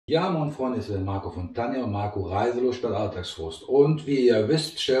Ja, moin Freunde, ich bin Marco von Tanja Marco Reiselust, statt Alltagsfrust. Und wie ihr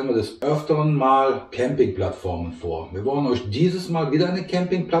wisst, stellen wir des Öfteren mal Campingplattformen vor. Wir wollen euch dieses Mal wieder eine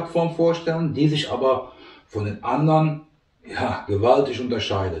Campingplattform vorstellen, die sich aber von den anderen gewaltig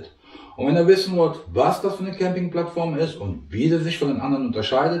unterscheidet. Und wenn ihr wissen wollt, was das für eine Campingplattform ist und wie sie sich von den anderen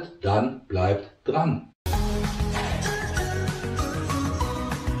unterscheidet, dann bleibt dran.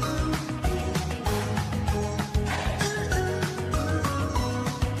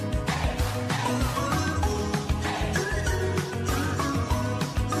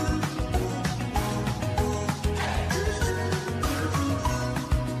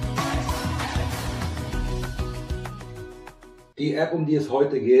 Die App, um die es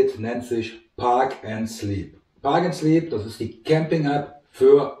heute geht, nennt sich Parknsleep. Parknsleep, das ist die Camping-App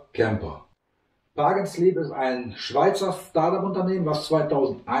für Camper. Parknsleep ist ein Schweizer Startup-Unternehmen, was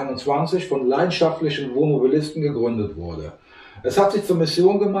 2021 von leidenschaftlichen Wohnmobilisten gegründet wurde. Es hat sich zur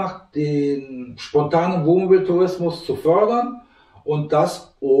Mission gemacht, den spontanen Wohnmobiltourismus zu fördern und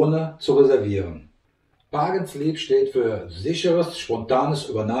das ohne zu reservieren. Parknsleep steht für sicheres, spontanes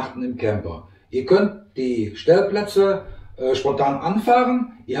Übernachten im Camper. Ihr könnt die Stellplätze spontan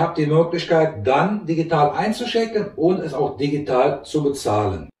anfahren. Ihr habt die Möglichkeit, dann digital einzuchecken und es auch digital zu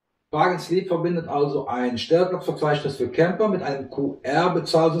bezahlen. Parknsleep verbindet also ein Stellplatzverzeichnis für Camper mit einem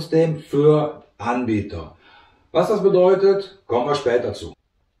QR-Bezahlsystem für Anbieter. Was das bedeutet, kommen wir später zu.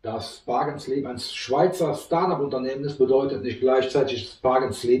 Dass Parknsleep ein Schweizer Startup-Unternehmen ist, bedeutet nicht gleichzeitig, dass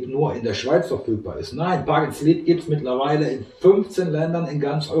Parknsleep nur in der Schweiz verfügbar ist. Nein, Parknsleep gibt es mittlerweile in 15 Ländern in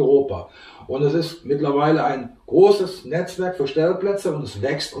ganz Europa. Und es ist mittlerweile ein großes Netzwerk für Stellplätze und es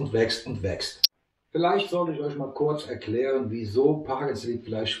wächst und wächst und wächst. Vielleicht sollte ich euch mal kurz erklären, wieso Parknsleep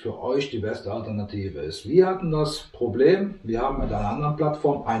vielleicht für euch die beste Alternative ist. Wir hatten das Problem, wir haben mit einer anderen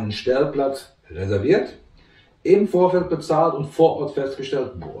Plattform einen Stellplatz reserviert, im Vorfeld bezahlt und vor Ort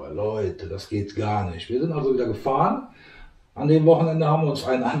festgestellt, boah Leute, das geht gar nicht. Wir sind also wieder gefahren. An dem Wochenende haben wir uns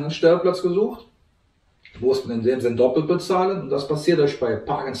einen anderen Stellplatz gesucht, mussten in dem Sinn doppelt bezahlen und das passiert euch bei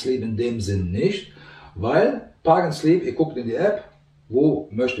Parknsleep in dem Sinn nicht, weil Parknsleep, ihr guckt in die App, wo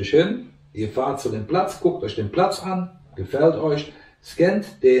möchte ich hin, ihr fahrt zu dem Platz, guckt euch den Platz an, gefällt euch,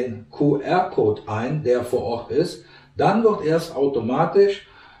 scannt den QR-Code ein, der vor Ort ist, dann wird erst automatisch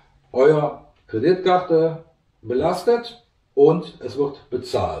euer Kreditkarte belastet und es wird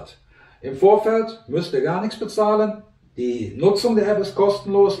bezahlt. Im Vorfeld müsst ihr gar nichts bezahlen. Die Nutzung der App ist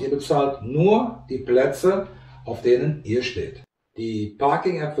kostenlos. Ihr bezahlt nur die Plätze, auf denen ihr steht. Die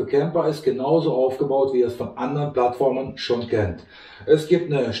Parking-App für Camper ist genauso aufgebaut, wie ihr es von anderen Plattformen schon kennt. Es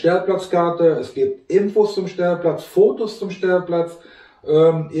gibt eine Stellplatzkarte, es gibt Infos zum Stellplatz, Fotos zum Stellplatz.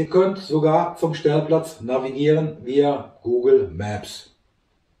 Ihr könnt sogar zum Stellplatz navigieren via Google Maps.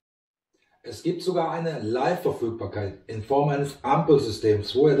 Es gibt sogar eine Live-Verfügbarkeit in Form eines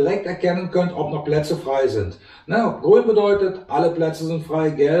Ampelsystems, wo ihr direkt erkennen könnt, ob noch Plätze frei sind. Grün bedeutet, alle Plätze sind frei,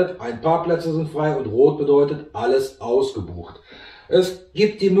 gelb, ein paar Plätze sind frei und rot bedeutet, alles ausgebucht. Es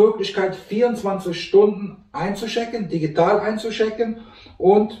gibt die Möglichkeit, 24 Stunden einzuchecken, digital einzuchecken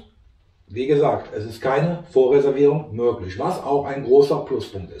und wie gesagt, es ist keine Vorreservierung möglich, was auch ein großer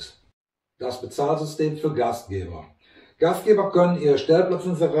Pluspunkt ist. Das Bezahlsystem für Gastgeber. Gastgeber können ihr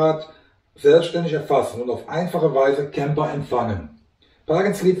Stellplatzinserat selbstständig erfassen und auf einfache Weise Camper empfangen.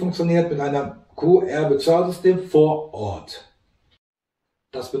 Parknsleep funktioniert mit einem QR-Bezahlsystem vor Ort.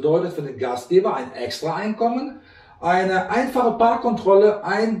 Das bedeutet für den Gastgeber ein extra Einkommen, eine einfache Parkkontrolle,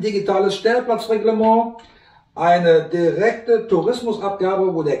 ein digitales Stellplatzreglement, eine direkte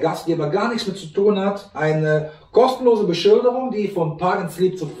Tourismusabgabe, wo der Gastgeber gar nichts mit zu tun hat, eine kostenlose Beschilderung, die von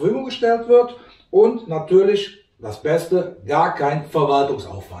Parknsleep zur Verfügung gestellt wird und natürlich das Beste, gar kein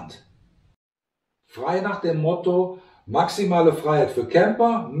Verwaltungsaufwand. Frei nach dem Motto, maximale Freiheit für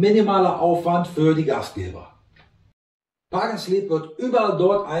Camper, minimaler Aufwand für die Gastgeber. Parknsleep wird überall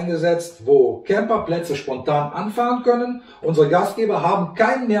dort eingesetzt, wo Camperplätze spontan anfahren können. Unsere Gastgeber haben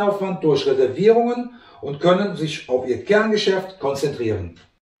keinen Mehraufwand durch Reservierungen und können sich auf ihr Kerngeschäft konzentrieren.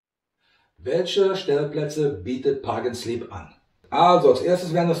 Welche Stellplätze bietet Parknsleep an? Also als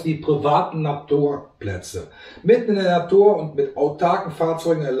erstes wären das die privaten Naturplätze. Mitten in der Natur und mit autarken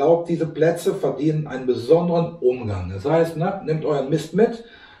Fahrzeugen erlaubt, diese Plätze verdienen einen besonderen Umgang. Das heißt, nehmt euren Mist mit,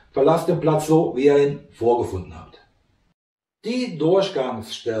 verlasst den Platz so, wie ihr ihn vorgefunden habt. Die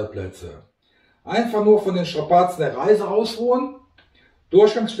Durchgangsstellplätze. Einfach nur von den Strapazen der Reise ausruhen.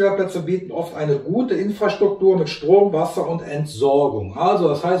 Durchgangsstellplätze bieten oft eine gute Infrastruktur mit Strom, Wasser und Entsorgung. Also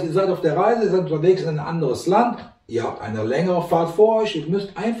das heißt, ihr seid auf der Reise, ihr seid unterwegs in ein anderes Land. Ihr habt eine längere Fahrt vor euch, ihr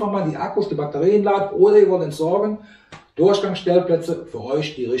müsst einfach mal die Akkus, die Batterien laden oder ihr wollt entsorgen. Durchgangsstellplätze für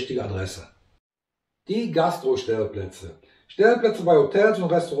euch die richtige Adresse. Die Gastrostellplätze. Stellplätze bei Hotels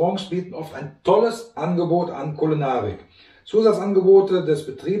und Restaurants bieten oft ein tolles Angebot an Kulinarik. Zusatzangebote des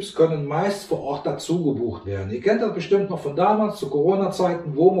Betriebs können meist vor Ort dazu gebucht werden. Ihr kennt das bestimmt noch von damals, zu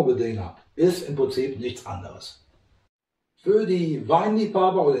Corona-Zeiten, Wohnmobil-Dinger. Ist im Prinzip nichts anderes. Für die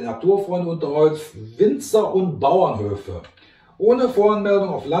Weinliebhaber oder die Naturfreunde unter euch, Winzer und Bauernhöfe. Ohne Voranmeldung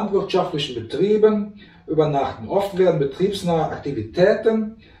auf landwirtschaftlichen Betrieben übernachten. Oft werden betriebsnahe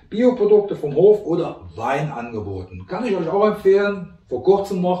Aktivitäten, Bioprodukte vom Hof oder Wein angeboten. Kann ich euch auch empfehlen. Vor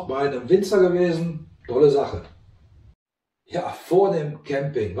kurzem noch bei einem Winzer gewesen. Tolle Sache. Ja, vor dem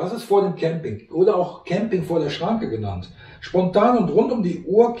Camping. Was ist vor dem Camping? Oder auch Camping vor der Schranke genannt. Spontan und rund um die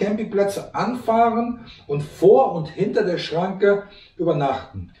Uhr Campingplätze anfahren und vor und hinter der Schranke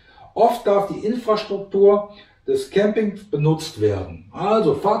übernachten. Oft darf die Infrastruktur des Campings benutzt werden.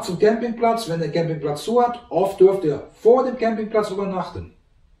 Also fahrt zum Campingplatz, wenn der Campingplatz zu hat. Oft dürft ihr vor dem Campingplatz übernachten.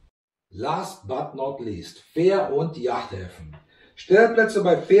 Last but not least, Fähr- und Yachthäfen. Stellplätze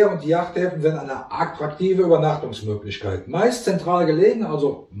bei Fähr- und Yachthäfen sind eine attraktive Übernachtungsmöglichkeit. Meist zentral gelegen,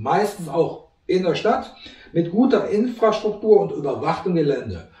 also meistens auch in der Stadt, mit guter Infrastruktur und überwachtem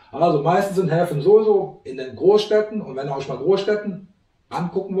Gelände. Also meistens sind Häfen sowieso in den Großstädten, und wenn ihr euch mal Großstädten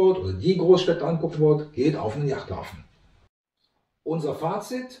angucken wollt oder die Großstädte angucken wollt, geht auf einen Yachthafen. Unser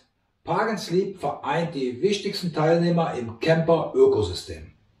Fazit: Parknsleep vereint die wichtigsten Teilnehmer im Camper-Ökosystem.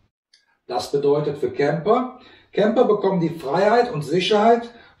 Das bedeutet für Camper bekommen die Freiheit und Sicherheit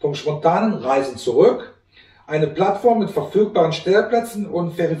vom spontanen Reisen zurück, eine Plattform mit verfügbaren Stellplätzen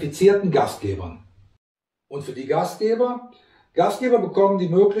und verifizierten Gastgebern. Und für die Gastgeber bekommen die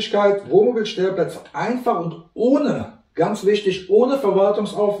Möglichkeit, Wohnmobilstellplätze einfach und ohne, ganz wichtig, ohne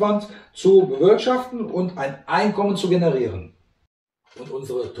Verwaltungsaufwand zu bewirtschaften und ein Einkommen zu generieren. Und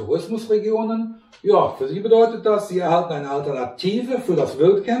unsere Tourismusregionen, ja, für sie bedeutet das, sie erhalten eine Alternative für das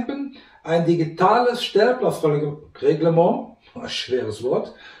Wildcampen. Ein digitales Stellplatzreglement, schweres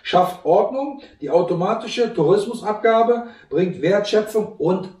Wort, schafft Ordnung, die automatische Tourismusabgabe bringt Wertschätzung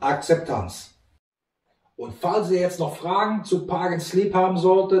und Akzeptanz. Und falls ihr jetzt noch Fragen zu Parknsleep haben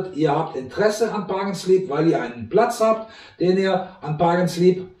solltet, ihr habt Interesse an Parknsleep, weil ihr einen Platz habt, den ihr an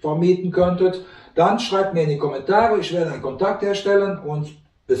Parknsleep vermieten könntet, dann schreibt mir in die Kommentare, ich werde einen Kontakt herstellen und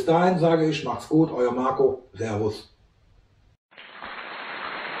bis dahin sage ich, macht's gut, euer Marco, Servus.